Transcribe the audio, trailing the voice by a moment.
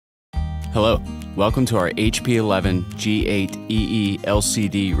Hello, welcome to our HP11 G8EE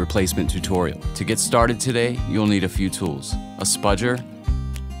LCD replacement tutorial. To get started today, you'll need a few tools: a spudger,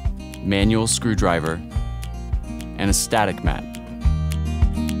 manual screwdriver, and a static mat.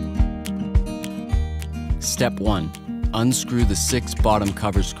 Step 1. Unscrew the 6 bottom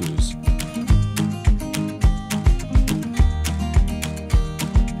cover screws.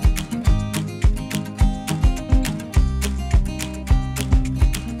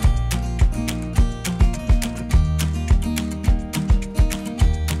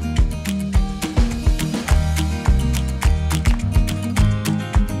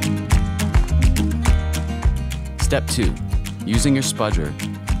 Step 2. Using your spudger,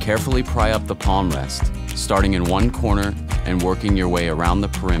 carefully pry up the palm rest, starting in one corner and working your way around the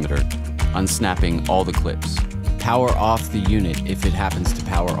perimeter, unsnapping all the clips. Power off the unit if it happens to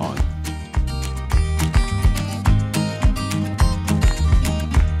power on.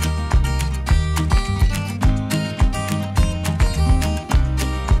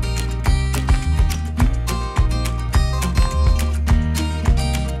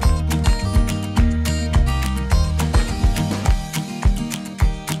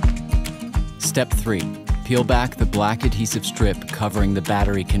 Step 3. Peel back the black adhesive strip covering the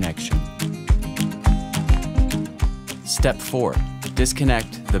battery connection. Step 4.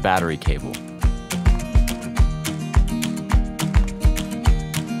 Disconnect the battery cable.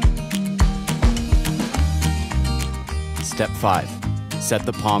 Step 5. Set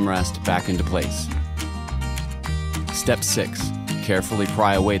the palm rest back into place. Step 6. Carefully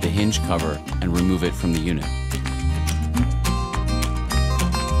pry away the hinge cover and remove it from the unit.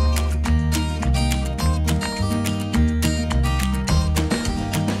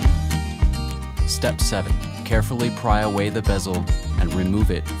 Step 7. Carefully pry away the bezel and remove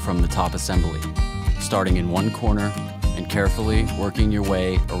it from the top assembly, starting in one corner and carefully working your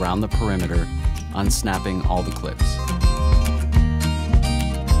way around the perimeter, unsnapping all the clips.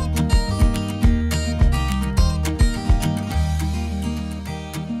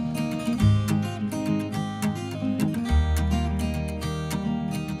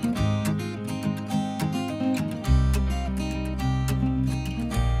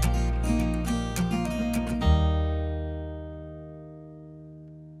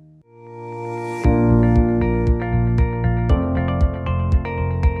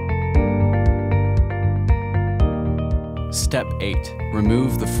 Step 8.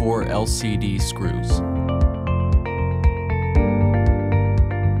 Remove the 4 LCD screws.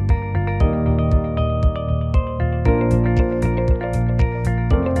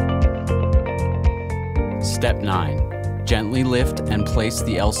 Step 9. Gently lift and place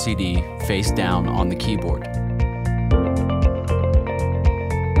the LCD face down on the keyboard.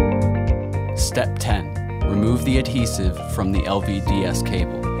 Step 10. Remove the adhesive from the LVDS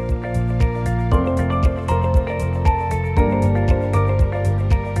cable.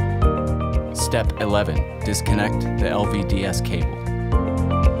 Step 11. Disconnect the LVDS cable.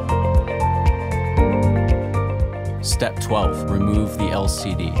 Step 12. Remove the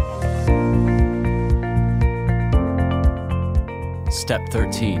LCD. Step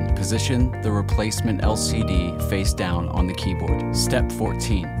 13. Position the replacement LCD face down on the keyboard. Step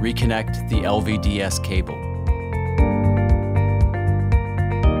 14. Reconnect the LVDS cable.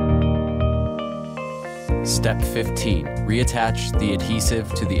 Step 15. Reattach the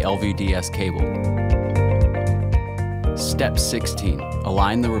adhesive to the LVDS cable. Step 16.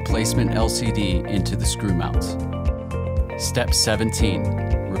 Align the replacement LCD into the screw mounts. Step 17.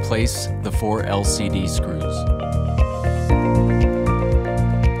 Replace the 4 LCD screws.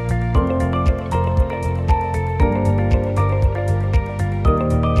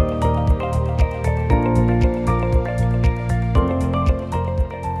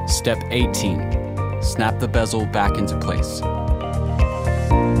 Step 18. Snap the bezel back into place.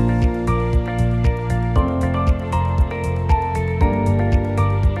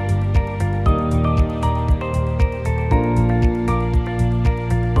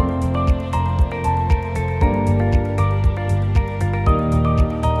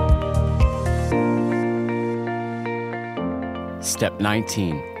 Step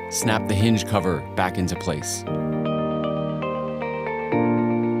 19. Snap the hinge cover back into place.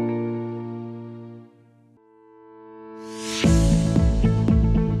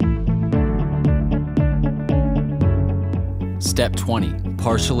 Step 20.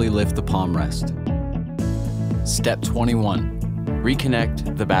 Partially lift the palm rest. Step 21.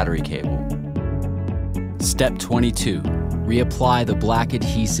 Reconnect the battery cable. Step 22. Reapply the black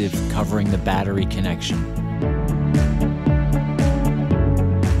adhesive covering the battery connection.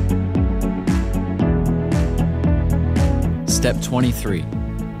 Step 23.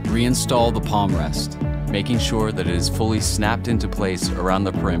 Reinstall the palm rest, making sure that it is fully snapped into place around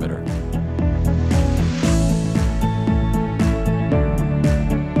the perimeter.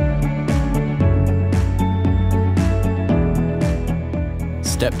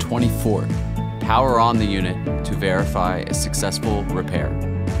 Step 24. Power on the unit to verify a successful repair.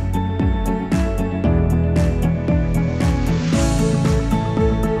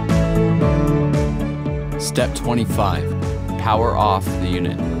 Step 25. Power off the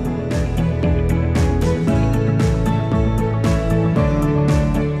unit.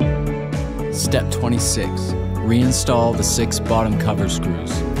 Step 26. Reinstall the 6 bottom cover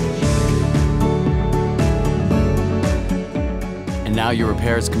screws. And now your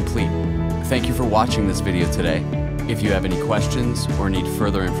repair is complete. Thank you for watching this video today. If you have any questions or need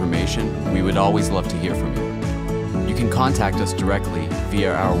further information, we would always love to hear from you. You can contact us directly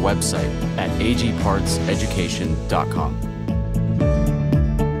via our website at agpartseducation.com.